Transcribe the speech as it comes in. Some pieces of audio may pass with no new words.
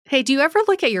Hey, do you ever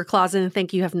look at your closet and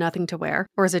think you have nothing to wear?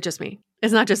 Or is it just me?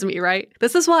 It's not just me, right?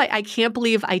 This is why I can't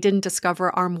believe I didn't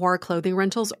discover Armoire clothing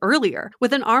rentals earlier.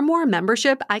 With an Armoire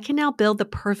membership, I can now build the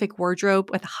perfect wardrobe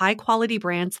with high-quality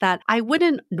brands that I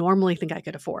wouldn't normally think I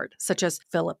could afford, such as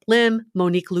Philippe Lim,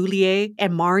 Monique Lhuillier,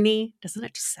 and Marni. Doesn't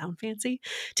it just sound fancy?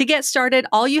 To get started,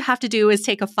 all you have to do is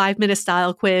take a 5-minute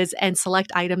style quiz and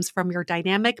select items from your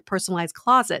dynamic, personalized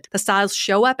closet. The styles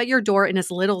show up at your door in as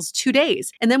little as 2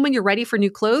 days. And then when you're ready for new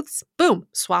clothes, boom,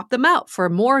 swap them out for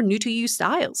more new-to-you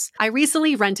styles. I recently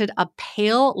rented a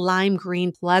pale lime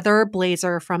green leather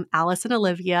blazer from Alice and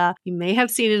Olivia. You may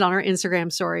have seen it on our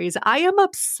Instagram stories. I am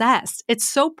obsessed. It's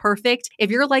so perfect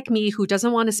if you're like me who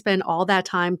doesn't want to spend all that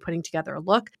time putting together a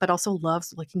look, but also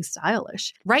loves looking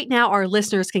stylish. Right now, our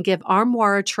listeners can give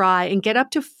Armoire a try and get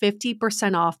up to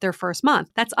 50% off their first month.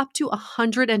 That's up to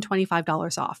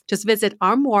 $125 off. Just visit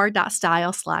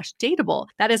armoire.style/dateable.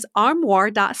 That is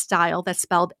armoire.style. That's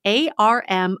spelled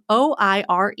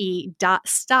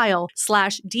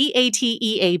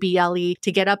ARMOIRE.style/DATEABLE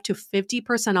to get up to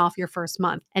 50% off your first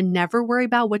month and never worry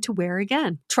about what to wear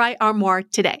again. Try Armoire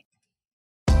today.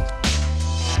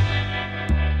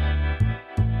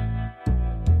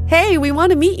 Hey, we want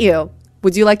to meet you.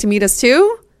 Would you like to meet us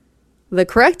too? The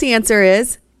correct answer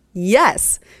is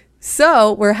yes.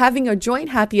 So we're having a joint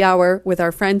happy hour with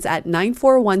our friends at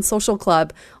 941 Social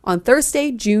Club on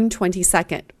Thursday, June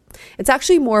 22nd. It's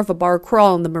actually more of a bar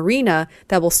crawl in the marina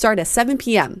that will start at 7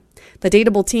 p.m. The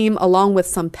Dateable team, along with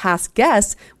some past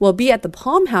guests, will be at the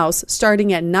Palm House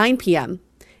starting at 9 p.m.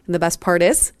 And the best part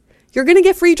is, you're going to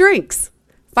get free drinks.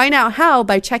 Find out how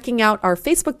by checking out our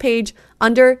Facebook page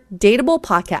under Dateable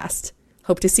Podcast.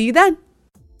 Hope to see you then.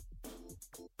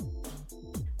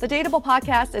 The Dateable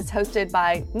Podcast is hosted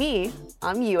by me.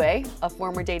 I'm Yue, a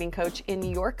former dating coach in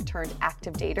New York turned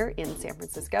active dater in San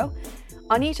Francisco.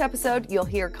 On each episode, you'll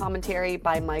hear commentary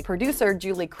by my producer,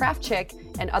 Julie Kraftchick,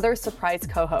 and other surprise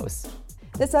co-hosts.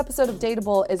 This episode of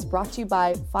Dateable is brought to you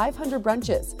by 500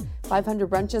 Brunches. 500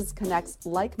 Brunches connects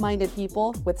like-minded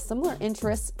people with similar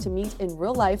interests to meet in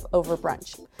real life over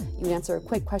brunch. You answer a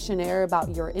quick questionnaire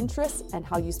about your interests and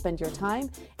how you spend your time,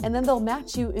 and then they'll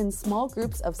match you in small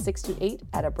groups of 6 to 8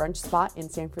 at a brunch spot in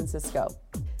San Francisco.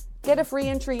 Get a free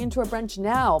entry into a brunch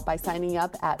now by signing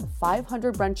up at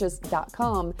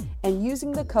 500brunches.com and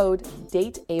using the code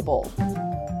DATEABLE.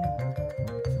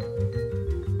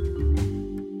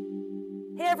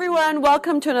 Hey everyone,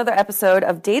 welcome to another episode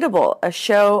of Dateable, a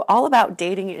show all about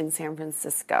dating in San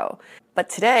Francisco. But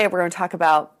today we're going to talk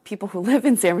about people who live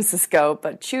in San Francisco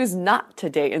but choose not to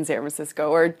date in San Francisco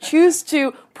or choose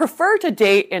to prefer to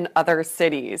date in other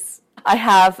cities. I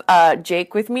have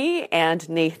Jake with me and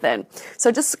Nathan.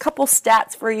 So just a couple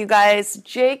stats for you guys.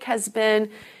 Jake has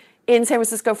been in San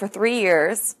Francisco for 3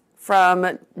 years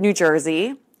from New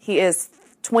Jersey. He is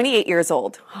 28 years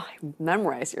old. Oh, I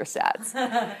memorized your stats.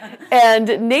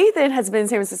 And Nathan has been in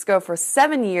San Francisco for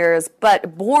 7 years,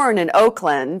 but born in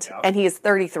Oakland, and he is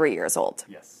 33 years old.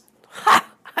 Yes. Ha!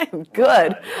 I'm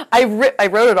good. I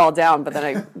wrote it all down, but then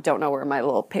I don't know where my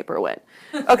little paper went.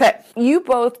 Okay, you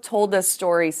both told us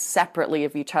stories separately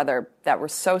of each other that were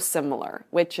so similar,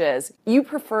 which is you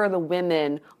prefer the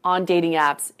women on dating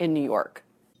apps in New York.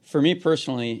 For me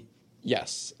personally,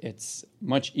 yes. It's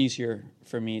much easier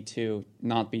for me to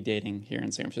not be dating here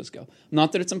in San Francisco.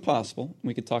 Not that it's impossible.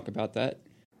 We could talk about that.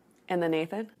 And then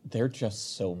Nathan? There are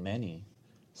just so many.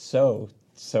 So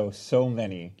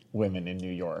many women in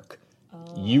New York.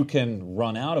 You can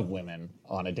run out of women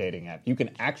on a dating app. You can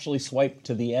actually swipe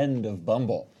to the end of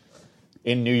Bumble.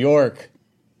 In New York,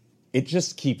 it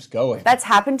just keeps going. That's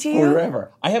happened to you?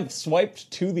 Forever. I have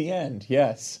swiped to the end,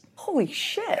 yes. Holy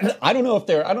shit. I don't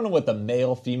know what the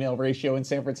male-female ratio in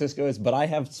San Francisco is, but I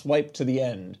have swiped to the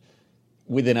end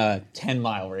within a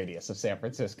 10-mile radius of San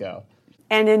Francisco.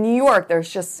 And in New York,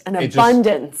 there's just an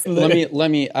abundance.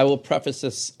 I will preface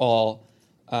this all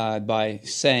by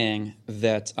saying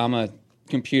that I'm a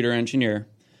computer engineer,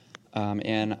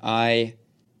 and I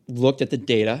looked at the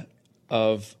data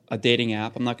of a dating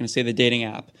app. I'm not going to say the dating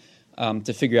app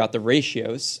to figure out the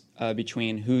ratios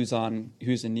between who's in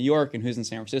New York and who's in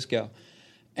San Francisco.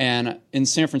 And in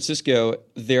San Francisco,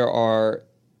 there are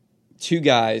 2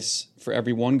 guys for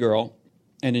every 1 girl,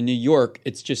 and in New York,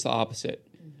 it's just the opposite.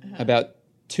 About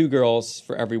 2 girls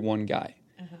for every 1 guy.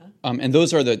 And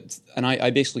those are I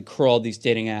basically crawled these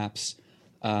dating apps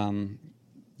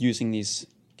using these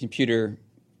computer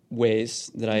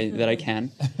ways that I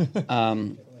can.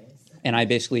 And I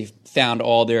basically found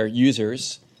all their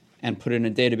users and put it in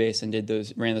a database and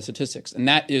ran the statistics. And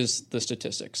that is the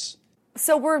statistics.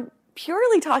 So we're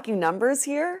purely talking numbers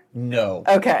here? No.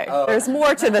 Okay, there's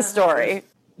more to the story.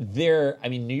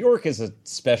 New York is a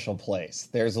special place.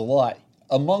 There's a lot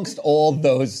amongst all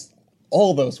those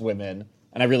women,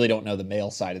 and I really don't know the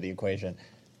male side of the equation.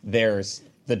 There's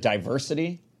the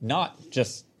diversity, not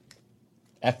just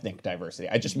ethnic diversity.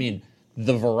 I just mean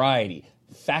the variety,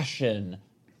 fashion,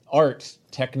 art,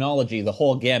 technology, the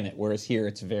whole gamut. Whereas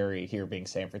here being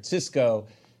San Francisco,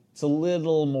 it's a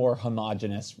little more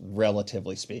homogenous,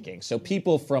 relatively speaking. So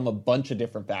people from a bunch of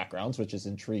different backgrounds, which is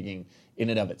intriguing in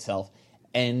and of itself.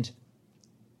 And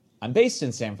I'm based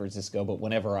in San Francisco, but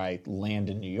whenever I land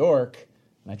in New York,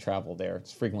 and I travel there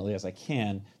as frequently as I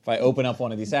can, if I open up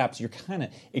one of these apps,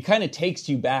 it kind of takes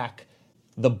you back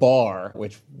the bar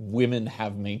which women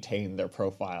have maintained their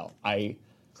profile.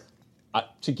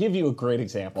 To give you a great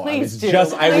example, I was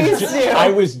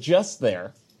just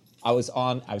there. I was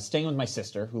staying with my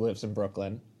sister who lives in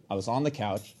Brooklyn. I was on the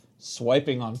couch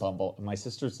swiping on Bumble, and my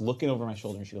sister's looking over my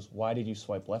shoulder and she goes, "Why did you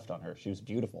swipe left on her? She was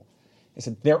beautiful." I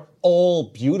said, "They're all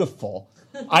beautiful.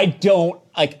 I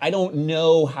don't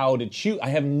know how to choose. I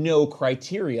have no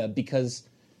criteria because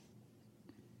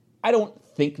I don't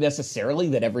think necessarily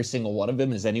that every single one of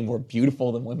them is any more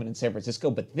beautiful than women in San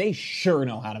Francisco, but they sure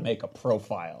know how to make a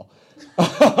profile."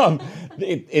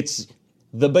 It's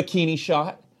the bikini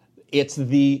shot. It's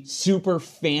the super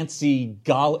fancy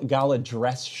gala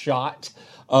dress shot,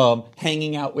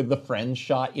 hanging out with the friends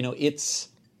shot. It's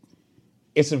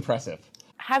impressive.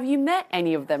 Have you met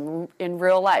any of them in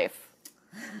real life?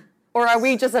 Or are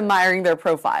we just admiring their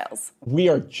profiles? We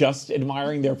are just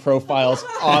admiring their profiles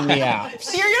on the apps.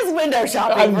 So you're just window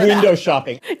shopping. I'm window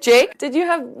shopping. Jake, did you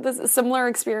have this similar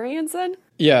experience then?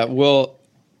 Yeah, well,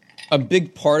 a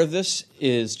big part of this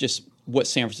is just what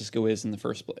San Francisco is in the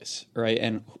first place, right?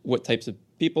 And what types of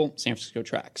people San Francisco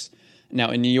attracts. Now,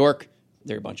 in New York,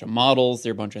 there are a bunch of models,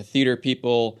 there are a bunch of theater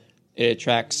people. It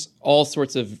attracts all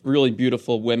sorts of really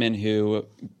beautiful women who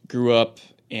grew up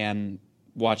and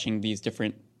watching these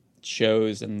different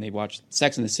shows, and they watch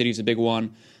Sex and the City is a big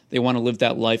one. They want to live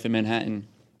that life in Manhattan.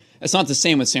 It's not the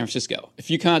same with San Francisco. If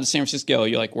you come out to San Francisco,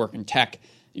 you like work in tech,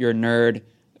 you're a nerd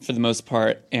for the most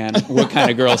part, and what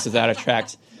kind of girls does that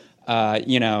attract?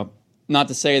 Not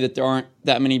to say that there aren't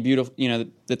that many beautiful,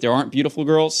 that there aren't beautiful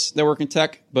girls that work in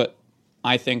tech, but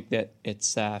I think that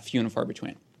it's few and far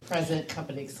between. Present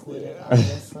company excluded,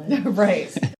 obviously.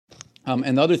 Right.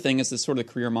 And the other thing is this sort of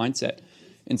career mindset.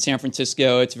 In San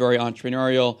Francisco, it's very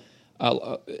entrepreneurial.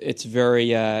 It's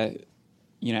very,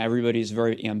 everybody's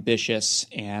very ambitious,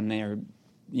 and they're,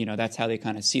 that's how they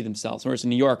kind of see themselves. Whereas in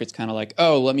New York, it's kind of like,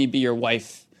 oh, let me be your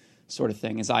wife, sort of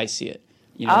thing, as I see it.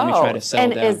 Let me try to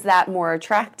settle down. And is that more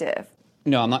attractive?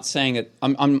 No, I'm not saying that.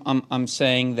 I'm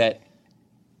saying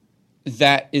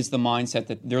that is the mindset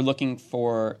that they're looking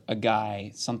for a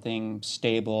guy, something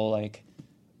stable, like.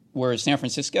 Whereas San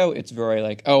Francisco, it's very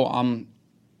like,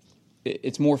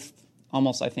 it's more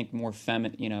almost, I think, more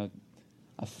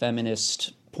a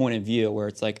feminist point of view where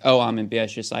it's like, oh, I'm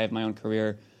ambitious, I have my own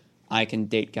career, I can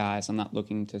date guys, I'm not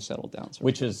looking to settle down.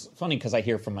 Which is funny because I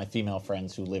hear from my female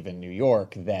friends who live in New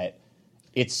York that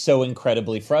it's so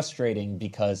incredibly frustrating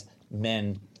because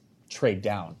men trade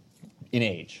down in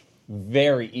age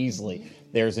very easily.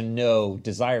 There's no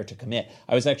desire to commit.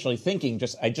 I was actually thinking,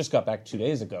 I just got back 2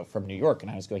 days ago from New York,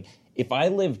 and I was going, if I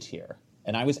lived here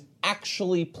and I was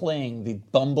actually playing the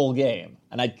Bumble game,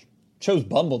 and I chose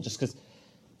Bumble just because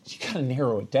you gotta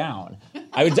narrow it down.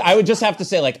 I would just have to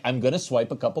say, like, I'm gonna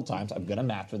swipe a couple times, I'm gonna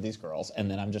match with these girls, and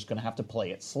then I'm just gonna have to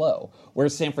play it slow.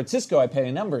 Whereas San Francisco, I play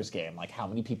a numbers game. Like, how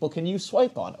many people can you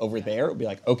swipe on? Over there, it would be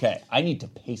like, okay, I need to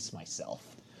pace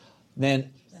myself.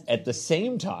 Then at the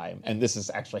same time, and this is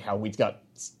actually how we got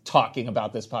talking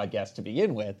about this podcast to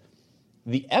begin with,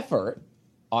 the effort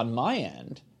on my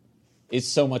end is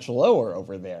so much lower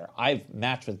over there. I've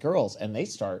matched with girls, and they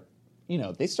start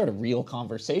a real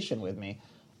conversation with me,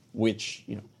 which,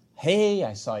 hey,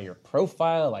 I saw your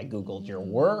profile, I Googled your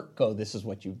work, oh, this is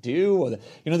what you do, or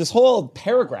this whole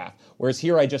paragraph, whereas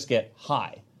here I just get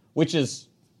hi, which is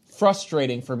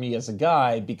frustrating for me as a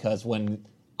guy because when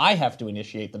I have to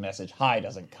initiate the message, hi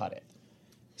doesn't cut it.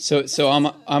 So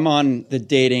I'm on the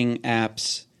dating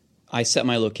apps. I set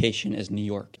my location as New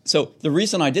York. So the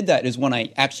reason I did that is when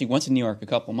I actually went to New York a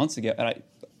couple months ago, and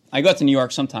I got to New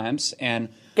York sometimes and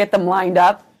get them lined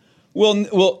up.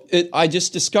 Well, I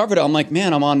just discovered it. I'm like,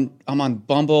 man, I'm on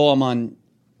Bumble, I'm on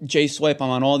JSwipe, I'm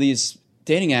on all these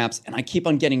dating apps, and I keep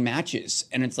on getting matches.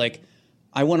 And it's like,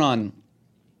 I went on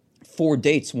 4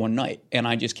 dates one night, and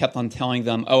I just kept on telling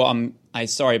them, oh, I'm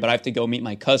sorry, but I have to go meet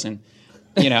my cousin.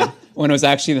 When it was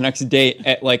actually the next date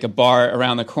at like a bar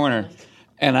around the corner.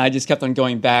 And I just kept on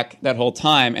going back that whole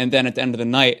time. And then at the end of the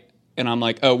night, and I'm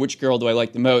like, oh, which girl do I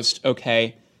like the most?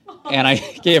 Okay. And I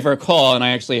gave her a call, and I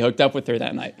actually hooked up with her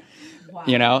that night. Wow.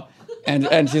 You know,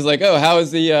 and she's like, "Oh,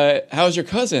 how's your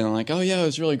cousin?" I'm like, "Oh yeah, it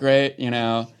was really great." You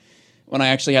know, when I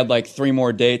actually had like 3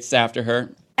 more dates after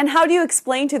her. And how do you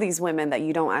explain to these women that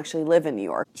you don't actually live in New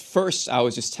York? First, I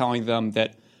was just telling them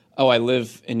that, "Oh, I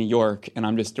live in New York, and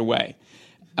I'm just away."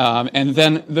 And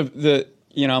then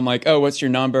I'm like, "Oh, what's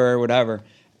your number?" or whatever.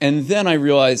 And then I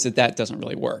realized that doesn't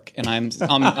really work. And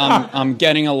I'm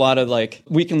getting a lot of like,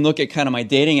 we can look at kind of my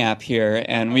dating app here,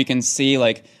 and we can see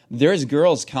like there's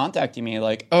girls contacting me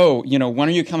like, "Oh, when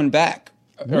are you coming back?"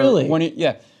 Really?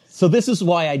 Yeah. So this is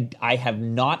why I have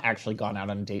not actually gone out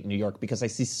on a date in New York, because I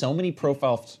see so many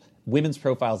women's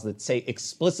profiles that say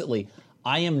explicitly,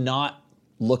 "I am not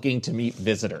looking to meet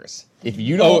visitors. If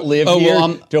you don't live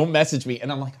here, don't message me."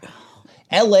 And I'm like,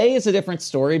 LA is a different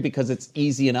story because it's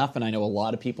easy enough, and I know a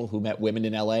lot of people who met women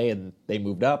in LA and they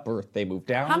moved up or they moved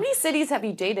down. How many cities have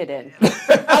you dated in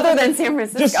other than San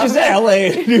Francisco? Just LA,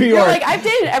 New York. You're like, I've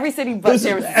dated every city but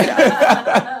San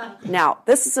Francisco. Now,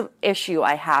 this is an issue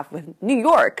I have with New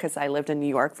York because I lived in New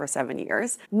York for 7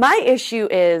 years. My issue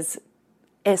is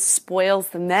it spoils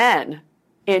the men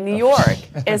in New York.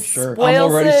 It Sure.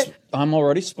 spoils I'm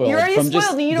already spoiled. You're already from spoiled,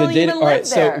 just and you the don't even All right, live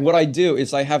there. So what I do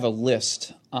is I have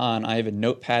a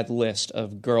notepad list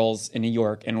of girls in New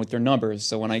York and with their numbers.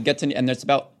 So when I get to, and there's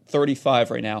about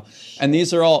 35 right now, and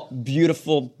these are all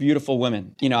beautiful, beautiful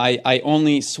women. I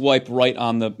only swipe right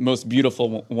on the most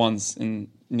beautiful ones in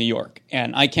New York,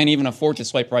 and I can't even afford to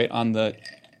swipe right on the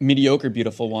mediocre,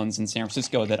 beautiful ones in San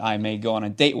Francisco that I may go on a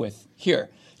date with here,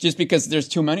 just because there's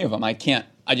too many of them. I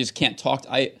just can't talk.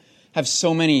 I have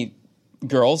so many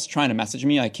girls trying to message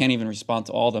me. I can't even respond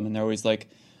to all of them, and they're always like,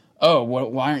 "Oh,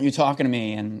 why aren't you talking to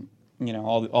me?" And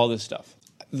all this stuff.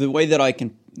 The way that I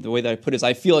put it is,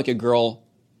 I feel like a girl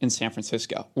in San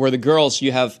Francisco, where the girls,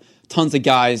 you have tons of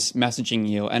guys messaging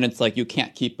you, and it's like you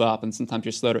can't keep up, and sometimes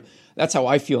you're slow to. That's how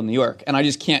I feel in New York, and I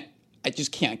just can't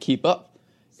keep up.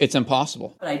 It's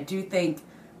impossible. But I do think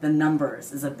the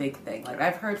numbers is a big thing. Like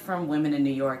I've heard from women in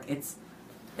New York, it's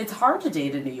hard to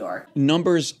date in New York.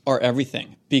 Numbers are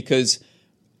everything, because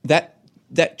that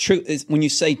is when you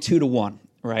say 2 to 1,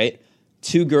 right?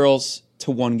 2 girls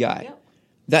to 1 guy. Yep.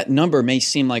 That number may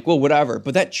seem like, well, whatever,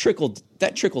 but that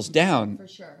trickles down. For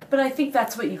sure. But I think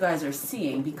that's what you guys are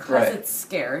seeing because Right. It's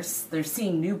scarce. They're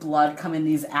seeing new blood come in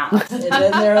these apps, and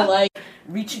then they're like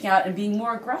reaching out and being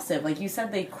more aggressive. Like you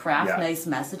said, they craft nice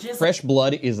messages. Fresh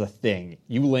blood is a thing.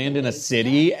 You land in a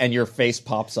city and your face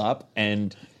pops up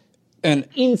and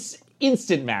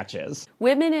instant matches.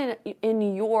 Women in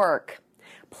New York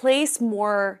place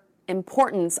more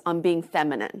importance on being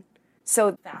feminine.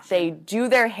 So they do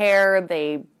their hair,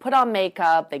 they put on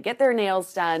makeup, they get their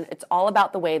nails done. It's all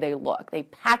about the way they look. They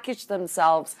package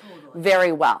themselves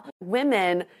very well.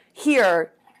 Women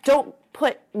here don't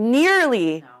put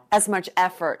nearly as much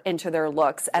effort into their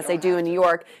looks as they do in New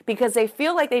York because they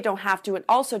feel like they don't have to. And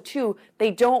also, too,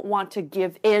 they don't want to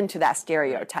give in to that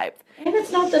stereotype. And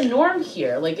it's not the norm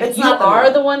here. Like, if It's you not the are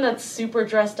norm. the one that's super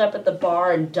dressed up at the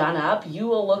bar and done up, you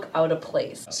will look out of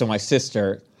place. So my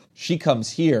sister, she comes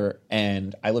here,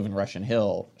 and I live in Russian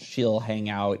Hill. She'll hang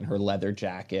out in her leather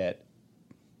jacket,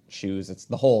 shoes. It's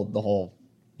the whole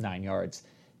 9 yards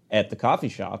at the coffee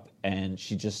shop. And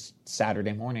she just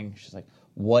Saturday morning, she's like,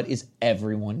 "What is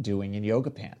everyone doing in yoga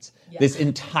pants?" This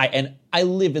entire, and I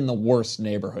live in the worst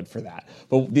neighborhood for that.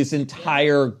 But this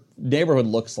entire neighborhood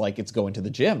looks like it's going to the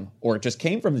gym, or it just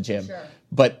came from the gym. Sure.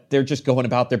 But they're just going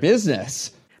about their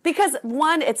business. Because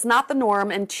 1, it's not the norm,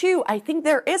 and 2, I think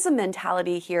there is a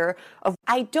mentality here of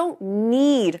I don't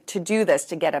need to do this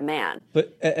to get a man.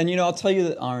 But I'll tell you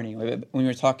that, Arnie, when we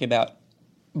were talking about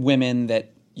women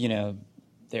that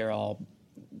they're all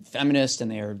feminist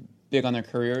and they are big on their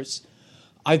careers,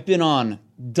 I've been on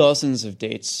dozens of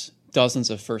dates, dozens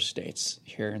of first dates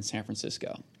here in San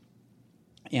Francisco,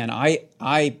 and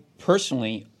I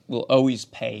personally will always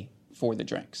pay for the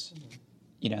drinks.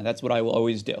 That's what I will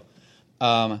always do.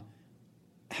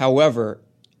 However,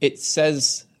 it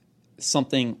says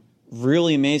something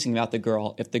really amazing about the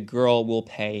girl if the girl will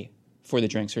pay for the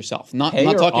drinks herself. Not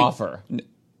talking offer.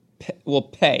 Will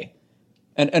pay,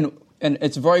 and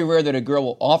it's very rare that a girl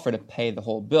will offer to pay the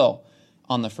whole bill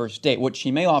on the first date. What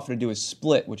she may offer to do is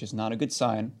split, which is not a good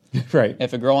sign. Right.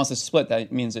 If a girl wants to split,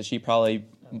 that means that she probably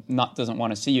doesn't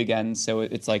want to see you again. So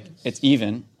it's like it's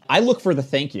even. I look for the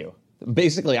thank you.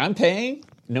 Basically, I'm paying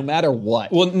no matter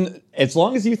what. Well, as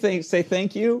long as you say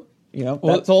thank you,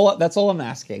 that's all I'm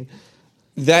asking.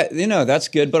 That's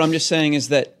good. But I'm just saying is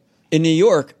that in New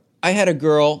York, I had a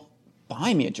girl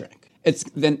buy me a drink.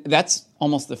 That's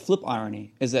almost the flip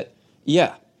irony is that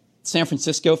San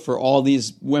Francisco for all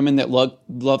these women that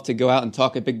love to go out and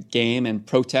talk a big game and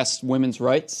protest women's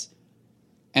rights.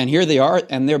 And here they are,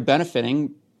 and they're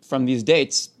benefiting from these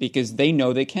dates because they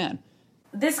know they can.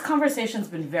 This conversation's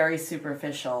been very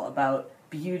superficial about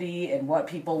beauty and what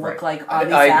people look Right. like on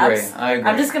these I apps. agree.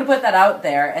 I'm just going to put that out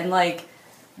there. And, like,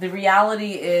 the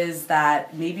reality is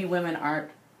that maybe women aren't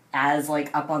as,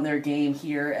 like, up on their game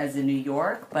here as in New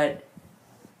York, but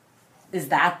is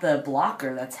that the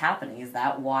blocker that's happening? Is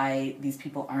that why these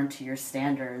people aren't to your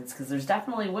standards? Because there's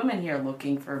definitely women here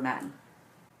looking for men.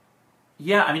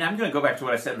 Yeah, I mean, I'm going to go back to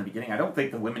what I said in the beginning. I don't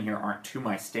think the women here aren't to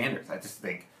my standards. I just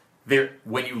think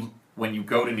when you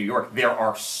go to New York, there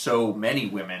are so many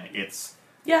women. It's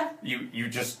Yeah. you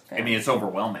just. I mean, it's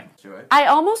overwhelming. I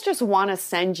almost just want to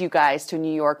send you guys to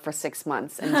New York for 6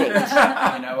 months and date.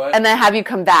 You know what? And then have you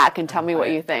come back and tell me what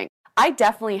you think. I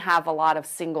definitely have a lot of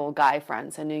single guy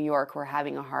friends in New York who are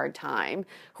having a hard time,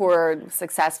 who are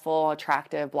successful,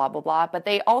 attractive, blah, blah, blah. But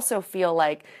they also feel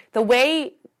like the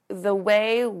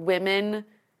way women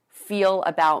feel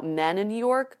about men in New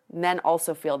York, men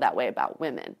also feel that way about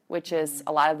women, which is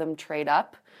a lot of them trade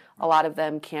up. A lot of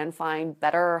them can find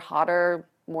better, hotter,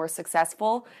 more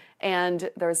successful. And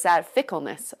there's that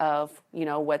fickleness of, you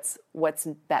know, what's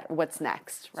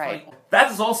next, right?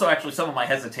 That is also actually some of my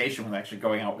hesitation when actually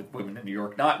going out with women in New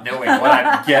York, not knowing what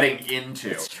I'm getting into.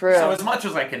 It's true. So as much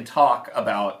as I can talk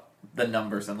about the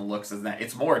numbers and the looks and that,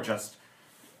 it's more just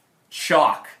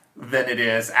shock than it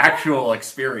is actual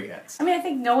experience. I mean, I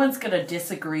think no one's going to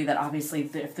disagree that obviously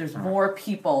if there's more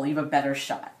people, you have a better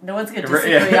shot. No one's going to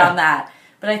disagree on that.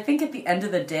 But I think at the end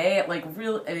of the day, like,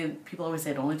 I mean, people always say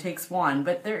it only takes one,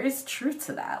 but there is truth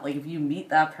to that. Like, if you meet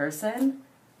that person,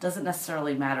 it doesn't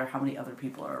necessarily matter how many other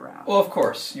people are around. Well, of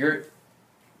course.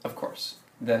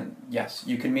 Then, yes,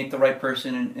 you can meet the right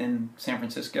person in San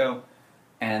Francisco,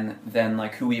 and then,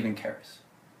 like, who even cares?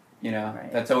 You know?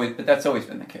 Right. That's always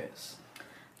been the case.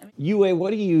 Yue,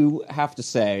 what do you have to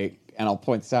say, and I'll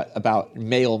point this out, about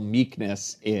male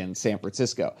meekness in San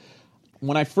Francisco?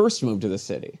 When I first moved to the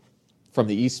city from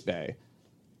the East Bay,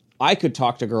 I could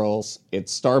talk to girls at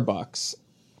Starbucks,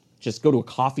 just go to a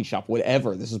coffee shop,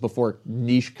 whatever. This is before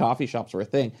niche coffee shops were a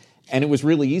thing. And it was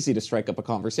really easy to strike up a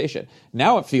conversation.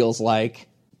 Now it feels like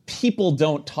people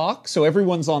don't talk, so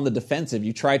everyone's on the defensive.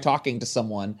 You try talking to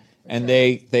someone, and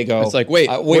they go, It's like, wait,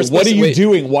 what are you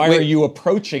doing? Why are you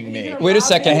approaching me? Wait a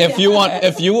second. If you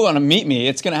want to meet me,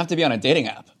 it's going to have to be on a dating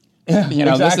app. You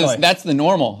know, exactly. that's the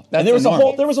normal. That's And there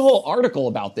the was a whole article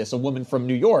about this. A woman from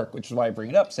New York, which is why I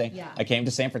bring it up, saying, Yeah. I came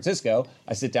to San Francisco,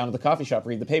 I sit down at the coffee shop,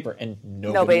 read the paper, and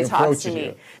Nobody talks approaches to me.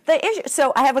 you. The issue,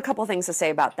 so I have a couple things to say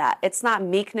about that. It's not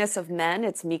meekness of men,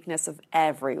 it's meekness of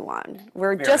everyone.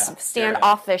 We're just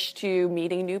standoffish to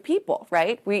meeting new people,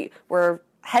 right? We're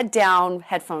head down,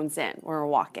 headphones in when we're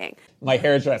walking. My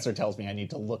hairdresser tells me I need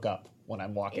to look up when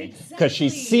I'm walking because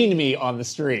she's seen me on the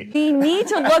street. We need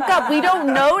to look up. We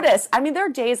don't notice. I mean, there are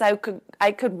days I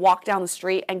could walk down the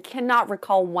street and cannot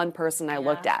recall one person I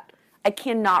looked at. I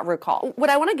cannot recall. What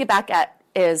I want to get back at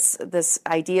is this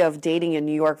idea of dating in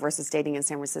New York versus dating in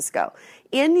San Francisco.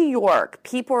 In New York,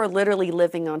 people are literally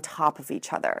living on top of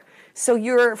each other. So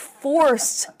you're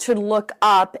forced to look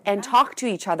up and talk to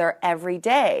each other every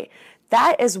day.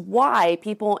 That is why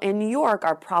people in New York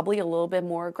are probably a little bit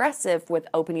more aggressive with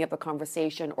opening up a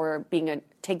conversation or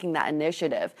taking that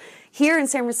initiative. Here in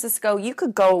San Francisco, you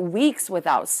could go weeks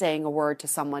without saying a word to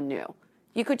someone new.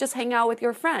 You could just hang out with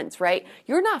your friends, right?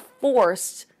 You're not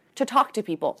forced to talk to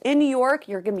people. In New York,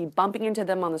 you're going to be bumping into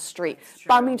them on the street,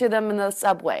 bumping into them in the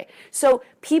subway. So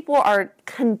people are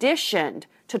conditioned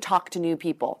to talk to new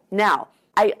people. Now,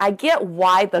 I get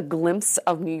why the glimpse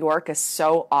of New York is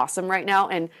so awesome right now.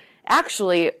 And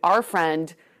actually, our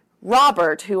friend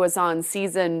Robert, who was on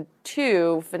season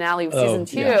 2, finale of season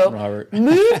 2, Robert.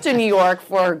 moved to New York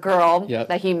for a girl Yep.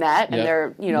 that he met. And Yep.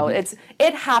 they're, you know, it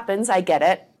happens. I get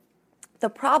it. The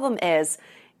problem is,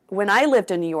 when I lived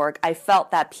in New York, I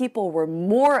felt that people were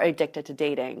more addicted to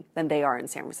dating than they are in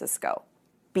San Francisco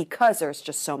because there's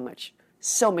just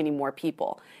so many more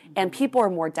people. And people are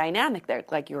more dynamic there,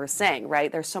 like you were saying,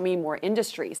 right? There's so many more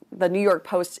industries. The New York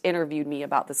Post interviewed me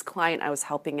about this client I was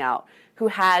helping out who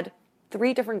had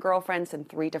 3 different girlfriends in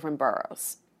 3 different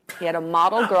boroughs. He had a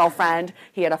model girlfriend,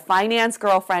 he had a finance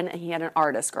girlfriend, and he had an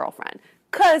artist girlfriend.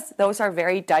 Because those are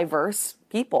very diverse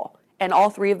people. And all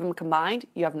 3 of them combined,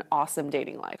 you have an awesome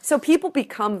dating life. So people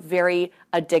become very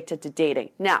addicted to dating.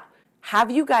 Now, have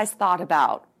you guys thought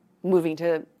about moving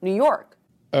to New York?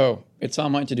 Oh, it's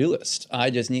on my to-do list. I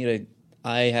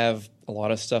have a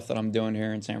lot of stuff that I'm doing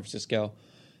here in San Francisco.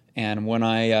 And when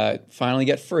I finally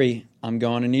get free, I'm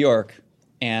going to New York.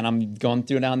 And I'm going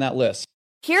down that list.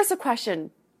 Here's a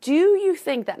question. Do you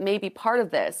think that maybe part of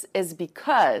this is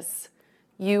because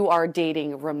you are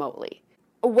dating remotely?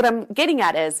 What I'm getting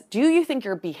at is, do you think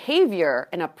your behavior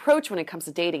and approach when it comes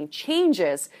to dating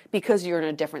changes because you're in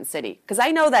a different city? Because I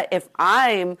know that if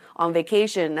I'm on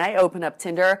vacation and I open up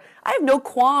Tinder, I have no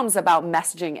qualms about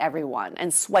messaging everyone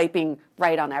and swiping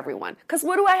right on everyone. Because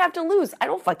what do I have to lose? I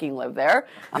don't fucking live there.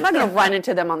 I'm not going to run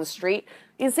into them on the street.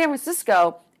 In San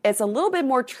Francisco, it's a little bit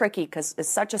more tricky because it's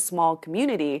such a small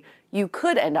community. You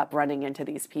could end up running into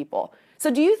these people. So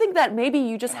do you think that maybe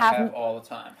you just have all the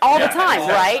time. All the time,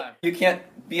 right? You can't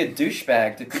be a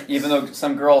douchebag, even though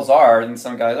some girls are and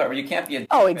some guys are, but you can't be a douchebag.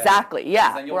 Oh, exactly,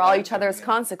 yeah. Then you'll We're all run each into other's them.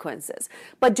 consequences.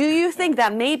 But do you think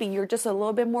that maybe you're just a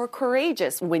little bit more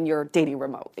courageous when you're dating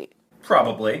remotely?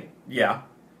 Probably, yeah.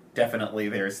 Definitely,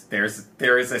 there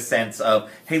is a sense of,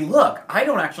 hey, look, I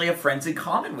don't actually have friends in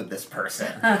common with this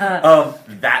person.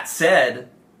 That said,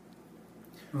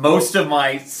 most of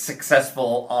my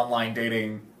successful online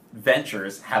dating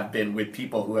ventures have been with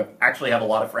people who actually have a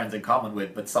lot of friends in common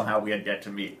with, but somehow we had yet to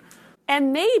meet.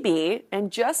 And maybe, and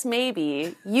just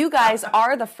maybe, you guys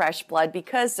are the fresh blood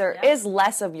because there is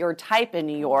less of your type in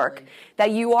New York,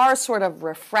 that you are sort of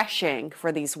refreshing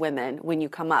for these women when you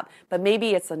come up. But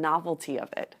maybe it's the novelty of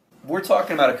it. We're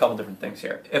talking about a couple different things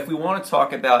here. If we want to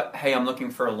talk about, hey, I'm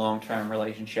looking for a long-term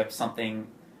relationship, something,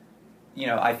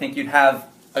 I think you'd have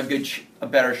a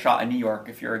better shot in New York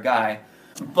if you're a guy.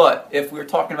 But if we're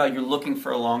talking about you're looking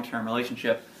for a long-term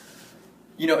relationship,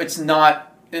 it's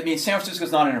not, San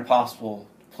Francisco's not an impossible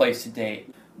place to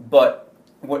date. But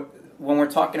when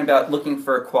we're talking about looking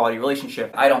for a quality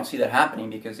relationship, I don't see that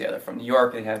happening because, they're from New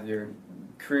York, they have their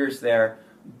careers there.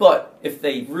 But if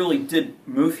they really did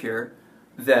move here,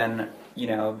 then,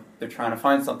 they're trying to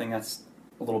find something that's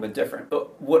a little bit different.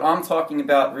 But what I'm talking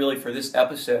about really for this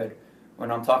episode,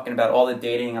 when I'm talking about all the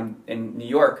dating in New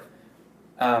York,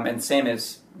 and same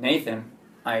as Nathan,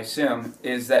 I assume,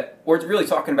 is that we're really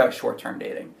talking about short-term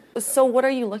dating. So what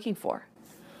are you looking for?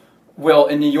 Well,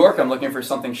 in New York, I'm looking for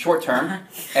something short-term.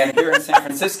 And here in San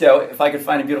Francisco, if I could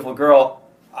find a beautiful girl,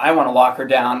 I want to lock her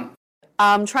down.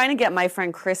 I'm trying to get my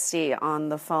friend Christy on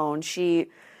the phone. She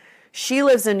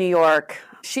lives in New York.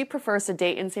 She prefers to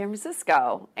date in San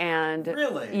Francisco. And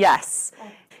Really? Yes.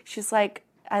 She's like,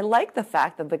 I like the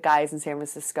fact that the guys in San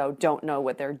Francisco don't know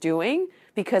what they're doing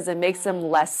because it makes them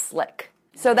less slick.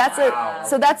 So that's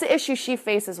the issue she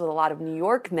faces with a lot of New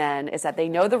York men, is that they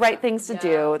know the right things to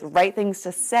do, the right things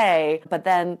to say, but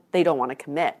then they don't want to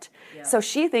commit. Yeah. So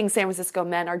she thinks San Francisco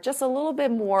men are just a little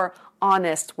bit more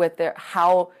honest with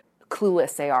how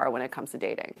clueless they are when it comes to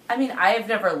dating. I mean, I have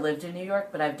never lived in New York,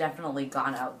 but I've definitely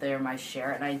gone out there my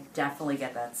share, and I definitely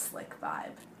get that slick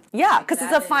vibe. Yeah, because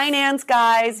it's a finance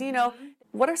guys,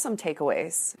 What are some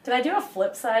takeaways? Can I do a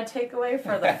flip side takeaway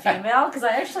for the female? Because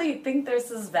I actually think this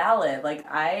is valid. Like,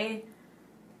 I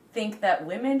think that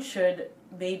women should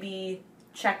maybe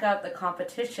check out the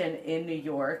competition in New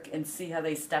York and see how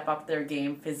they step up their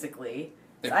game physically.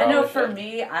 I know for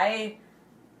me, I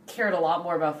cared a lot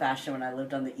more about fashion when I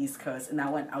lived on the East Coast, and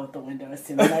that went out the window as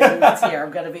soon as I moved here,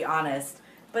 I'm going to be honest.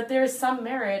 But there's some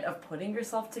merit of putting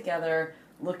yourself together,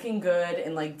 looking good,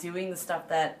 and doing the stuff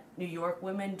that New York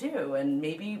women do, and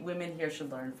maybe women here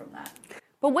should learn from that.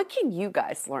 But what can you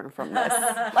guys learn from this?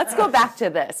 Let's go back to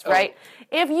this, right?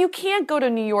 If you can't go to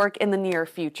New York in the near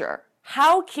future,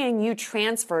 how can you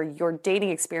transfer your dating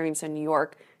experience in New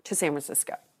York to San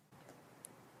Francisco?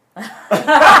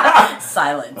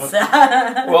 Silence.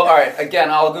 Well, all right,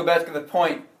 again, I'll go back to the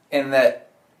point in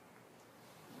that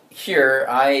here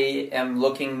I am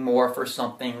looking more for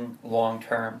something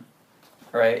long-term,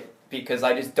 right? Because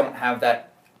I just don't have that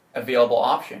available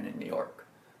option in New York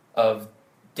of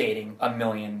dating a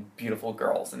million beautiful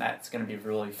girls, and that's going to be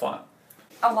really fun.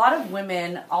 A lot of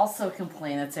women also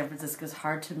complain that San Francisco is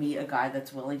hard to meet a guy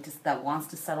that wants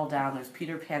to settle down. There's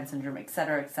Peter Pan syndrome,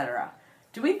 etc., etc.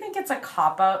 Do we think it's a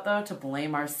cop-out, though, to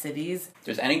blame our cities? If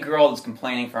there's any girl that's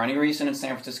complaining for any reason in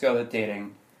San Francisco about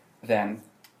dating, then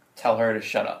tell her to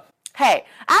shut up. Hey,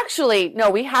 actually, no,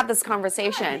 we had this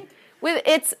conversation.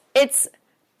 It's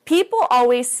people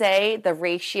always say the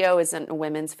ratio isn't in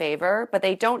women's favor, but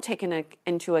they don't take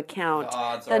into account The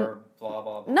odds are blah,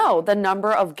 blah, blah. No, the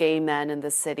number of gay men in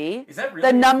the city. Is that really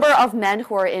the number of men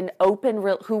who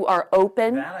are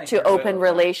open That I to heard open about.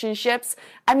 relationships.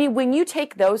 I mean, when you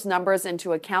take those numbers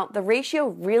into account, the ratio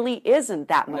really isn't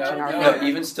that much in our favor. No,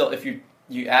 even still, if you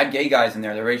add gay guys in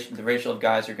there, the ratio of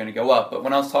guys are going to go up. But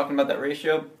when I was talking about that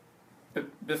ratio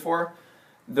before,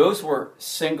 those were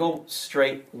single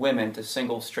straight women to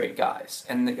single straight guys.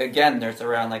 And again, there's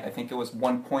around, I think it was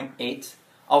 1.8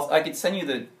 I could send you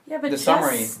the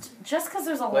summary. Just because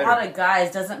there's a later. lot of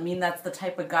guys doesn't mean that's the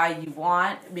type of guy you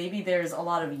want. Maybe there's a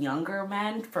lot of younger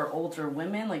men for older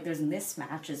women. Like, there's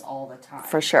mismatches all the time.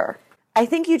 For sure. I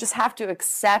think you just have to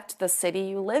accept the city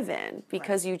you live in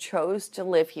because you chose to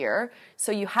live here.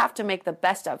 So you have to make the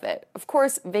best of it. Of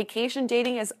course, vacation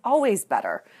dating is always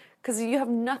better because you have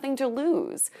nothing to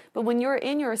lose. But when you're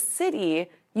in your city,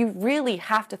 you really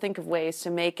have to think of ways to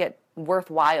make it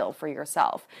worthwhile for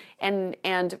yourself. And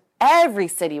every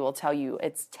city will tell you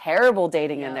it's terrible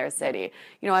dating in their city.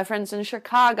 You know, I have friends in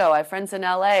Chicago, I have friends in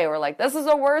LA who are like, this is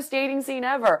the worst dating scene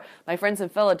ever. My friends in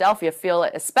Philadelphia feel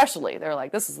it especially. They're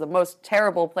like, this is the most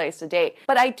terrible place to date.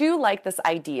 But I do like this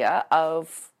idea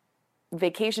of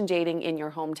vacation dating in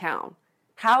your hometown.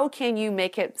 How can you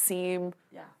make it seem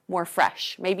more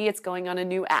fresh? Maybe it's going on a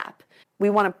new app. We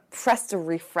want to press the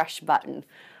refresh button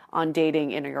on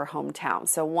dating in your hometown.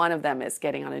 So one of them is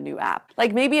getting on a new app.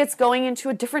 Like maybe it's going into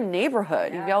a different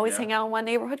neighborhood. If you always hang out in one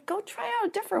neighborhood, go try out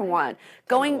a different one.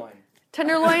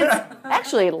 Tenderloin.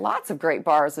 Actually, lots of great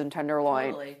bars in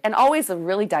Tenderloin. Totally. And always a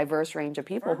really diverse range of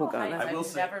people who go there. I will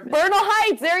say, Bernal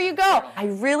Heights, there you go. I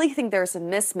really think there's a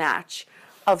mismatch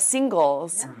of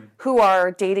singles who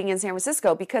are dating in San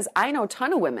Francisco because I know a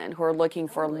ton of women who are looking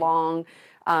for long,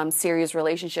 serious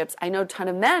relationships. I know a ton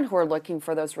of men who are looking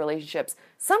for those relationships.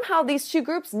 Somehow these two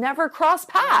groups never cross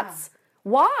paths.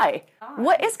 Why?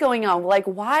 What is going on? Like,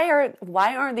 why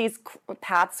aren't these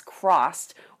paths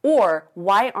crossed? Or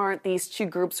why aren't these two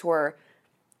groups who are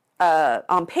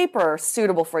on paper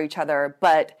suitable for each other,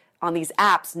 but on these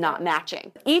apps not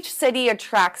matching? Each city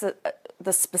attracts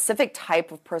the specific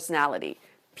type of personality.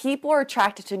 People are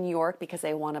attracted to New York because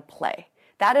they want to play.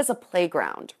 That is a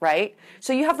playground, right?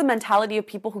 So you have the mentality of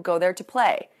people who go there to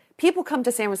play. People come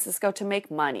to San Francisco to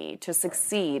make money, to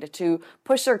succeed, to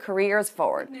push their careers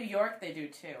forward. New York, they do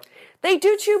too. They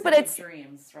do too, but it's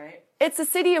dreams, right? it's a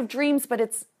city of dreams, but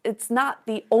it's not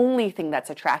the only thing that's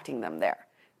attracting them there.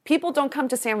 People don't come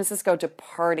to San Francisco to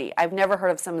party. I've never heard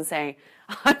of someone saying,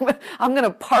 I'm going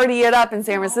to party it up in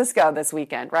San Francisco this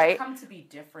weekend, right? They come to be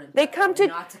different. They though, come to,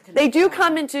 not to they do conform.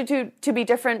 come into to be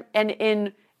different,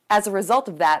 and as a result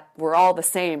of that, we're all the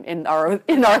same in our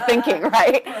thinking,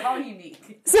 right? We're all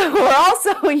unique. So we're all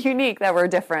so unique that we're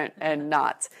different and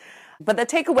not. But the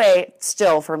takeaway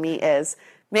still for me is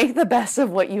make the best of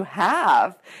what you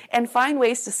have and find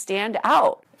ways to stand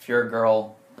out. If you're a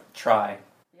girl, try.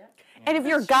 And if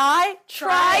you're a guy,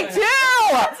 try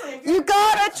too. You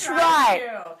gotta try.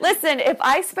 too. Listen, if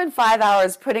I spend 5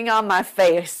 hours putting on my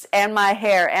face and my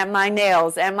hair and my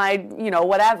nails and my,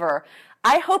 whatever,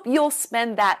 I hope you'll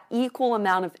spend that equal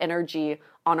amount of energy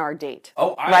on our date.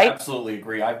 Oh, I right? absolutely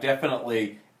agree. I've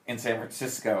definitely, in San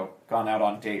Francisco, gone out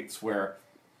on dates where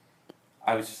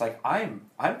I was just like, I'm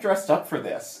dressed up for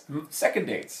this. Second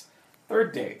dates,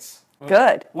 third dates.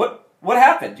 Good. What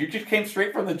happened? You just came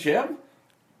straight from the gym?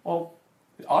 Well,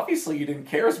 obviously you didn't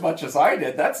care as much as I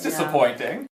did. That's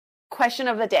disappointing. Question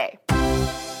of the day.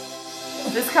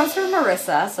 This comes from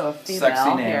Marissa, so a female Sexy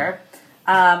name. here.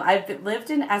 I've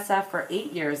lived in SF for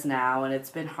 8 years now, and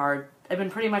it's been hard. I've been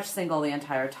pretty much single the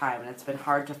entire time, and it's been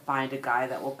hard to find a guy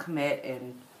that will commit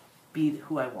and be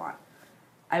who I want.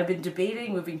 I've been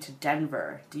debating moving to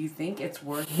Denver. Do you think it's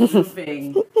worth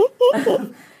moving?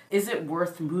 Is it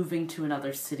worth moving to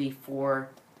another city for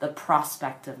the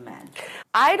prospect of men?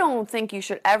 I don't think you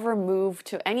should ever move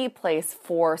to any place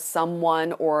for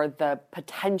someone or the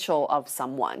potential of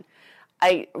someone.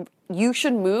 You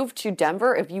should move to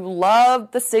Denver if you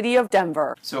love the city of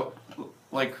Denver. So,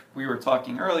 like we were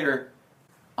talking earlier,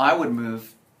 I would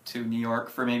move to New York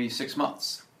for maybe 6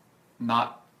 months.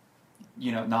 Not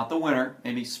the winter,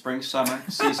 maybe spring, summer,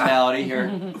 seasonality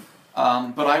here.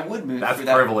 But I would move That's for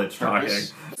that privilege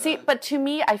purpose. See, but to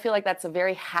me, I feel like that's a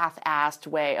very half-assed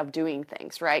way of doing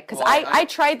things, right? Because Well, I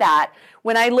tried that.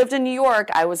 When I lived in New York,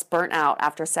 I was burnt out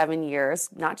after 7 years,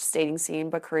 not just dating scene,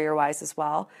 but career-wise as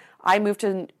well. I moved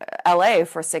to LA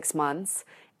for 6 months,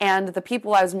 and the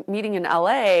people I was meeting in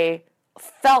LA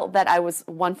felt that I was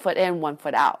 1 foot in, 1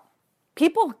 foot out.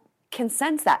 People can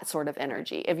sense that sort of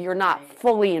energy if you're not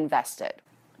fully invested.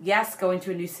 Yes, going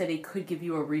to a new city could give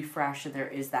you a refresh, and there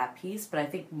is that piece, but I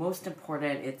think most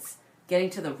important, it's getting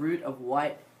to the root of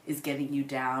what is getting you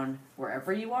down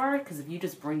wherever you are, because if you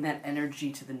just bring that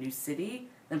energy to the new city,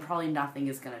 then probably nothing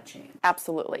is going to change.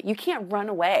 Absolutely. You can't run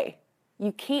away.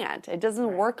 You can't. It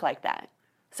doesn't work like that.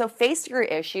 So face your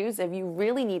issues. If you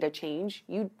really need a change,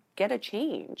 you get a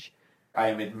change. I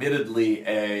am admittedly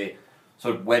a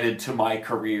sort of wedded to my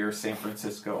career San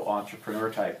Francisco entrepreneur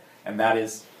type, and that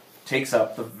takes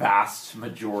up the vast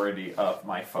majority of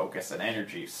my focus and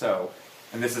energy. So,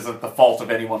 and this isn't the fault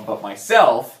of anyone but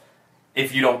myself,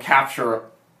 if you don't capture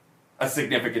a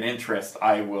significant interest,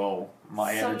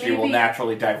 my energy will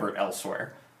naturally divert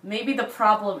elsewhere. Maybe the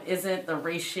problem isn't the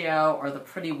ratio or the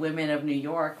pretty women of New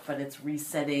York, but it's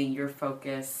resetting your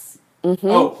focus. Mm-hmm.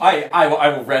 Oh, I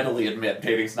will readily admit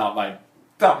dating's not my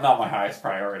highest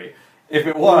priority. If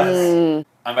it was,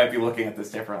 I might be looking at this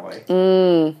differently.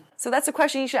 So that's a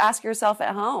question you should ask yourself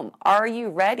at home. Are you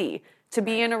ready to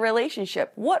be in a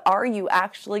relationship? What are you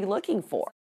actually looking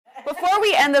for? Before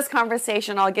we end this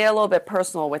conversation, I'll get a little bit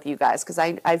personal with you guys because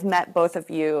I've met both of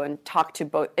you and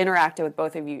interacted with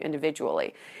both of you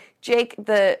individually. Jake,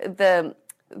 the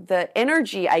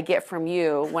energy I get from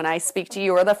you when I speak to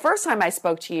you, or the first time I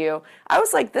spoke to you, I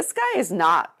was like, this guy is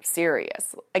not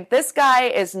serious. Like, this guy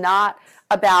is not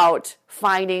about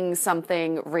finding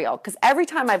something real. Because every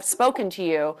time I've spoken to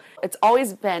you, it's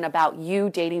always been about you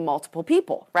dating multiple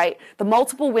people, right? The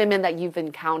multiple women that you've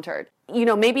encountered. You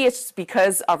know, maybe it's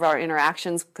because of our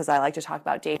interactions, because I like to talk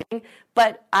about dating,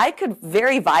 but I could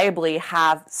very viably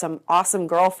have some awesome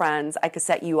girlfriends I could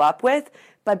set you up with,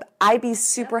 but I'd be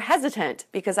super hesitant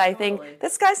because I think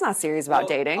this guy's not serious about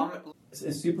dating.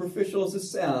 As superficial as it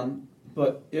sounds,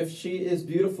 but if she is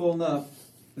beautiful enough,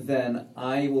 then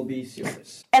I will be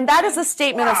serious. And that is a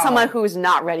statement of someone who is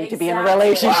not ready to be in a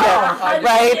relationship,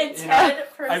 right?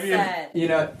 110%. You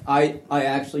know, I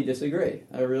actually disagree.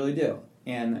 I really do.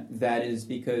 And that is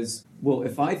because, well,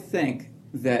 if I think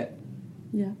that,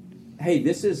 hey,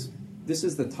 this is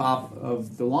the top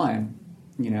of the line,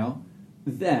 you know,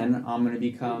 then I'm going to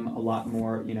become a lot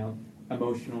more, you know,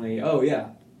 emotionally,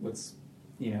 let's,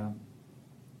 you know,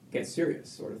 get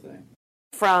serious sort of thing.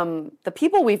 From the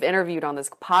people we've interviewed on this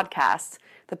podcast,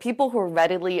 the people who are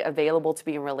readily available to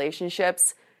be in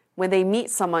relationships, when they meet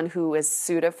someone who is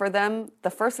suited for them, the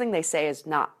first thing they say is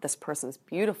not, this person's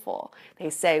beautiful. They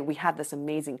say, we have this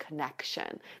amazing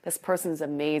connection. This person's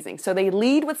amazing. So they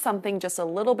lead with something just a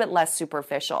little bit less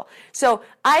superficial. So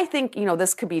I think, you know,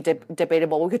 this could be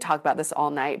debatable. We could talk about this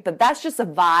all night, but that's just a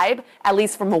vibe, at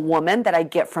least from a woman, that I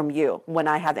get from you when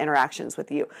I have interactions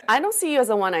with you. I don't see you as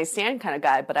a one-night stand kind of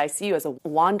guy, but I see you as a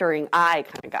wandering eye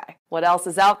kind of guy. What else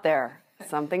is out there?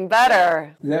 Something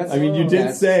better. You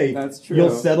did say that's true.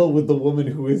 You'll settle with the woman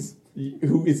who is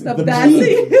the best.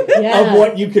 mean of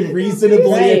what you can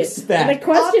reasonably expect. The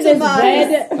question is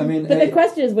when. The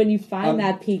question is when you find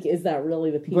that peak, is that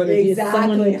really the peak? But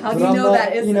exactly. How do you know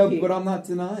that is the peak? But I'm not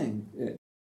denying it.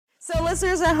 So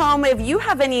listeners at home, if you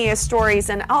have any stories,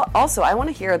 and also I want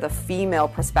to hear the female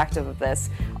perspective of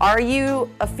this. Are you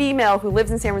a female who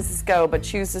lives in San Francisco but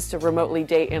chooses to remotely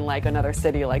date in like another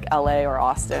city like LA or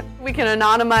Austin? We can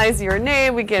anonymize your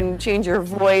name, we can change your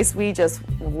voice. We just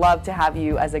love to have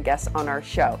you as a guest on our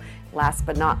show. Last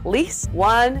but not least,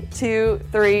 1, 2,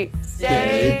 3,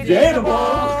 stay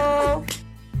dateable.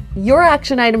 Your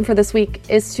action item for this week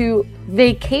is to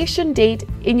vacation date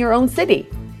in your own city.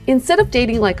 Instead of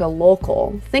dating like a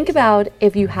local, think about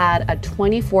if you had a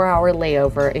 24-hour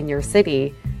layover in your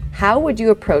city, how would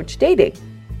you approach dating?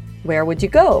 Where would you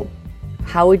go?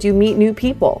 How would you meet new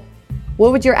people?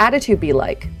 What would your attitude be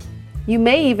like? You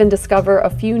may even discover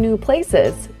a few new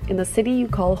places in the city you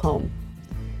call home.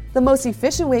 The most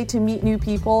efficient way to meet new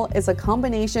people is a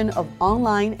combination of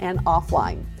online and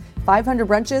offline. 500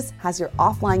 Brunches has your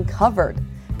offline covered.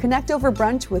 Connect over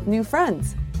brunch with new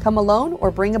friends. Come alone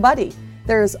or bring a buddy.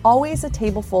 There is always a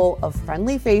table full of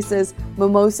friendly faces,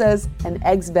 mimosas, and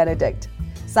eggs Benedict.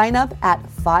 Sign up at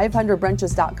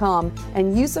 500brunches.com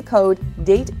and use the code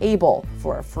DATEABLE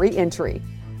for a free entry.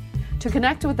 To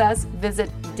connect with us,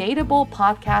 visit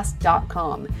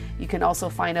dateablepodcast.com. You can also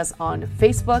find us on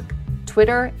Facebook,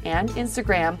 Twitter, and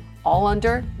Instagram, all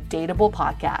under Dateable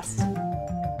Podcast.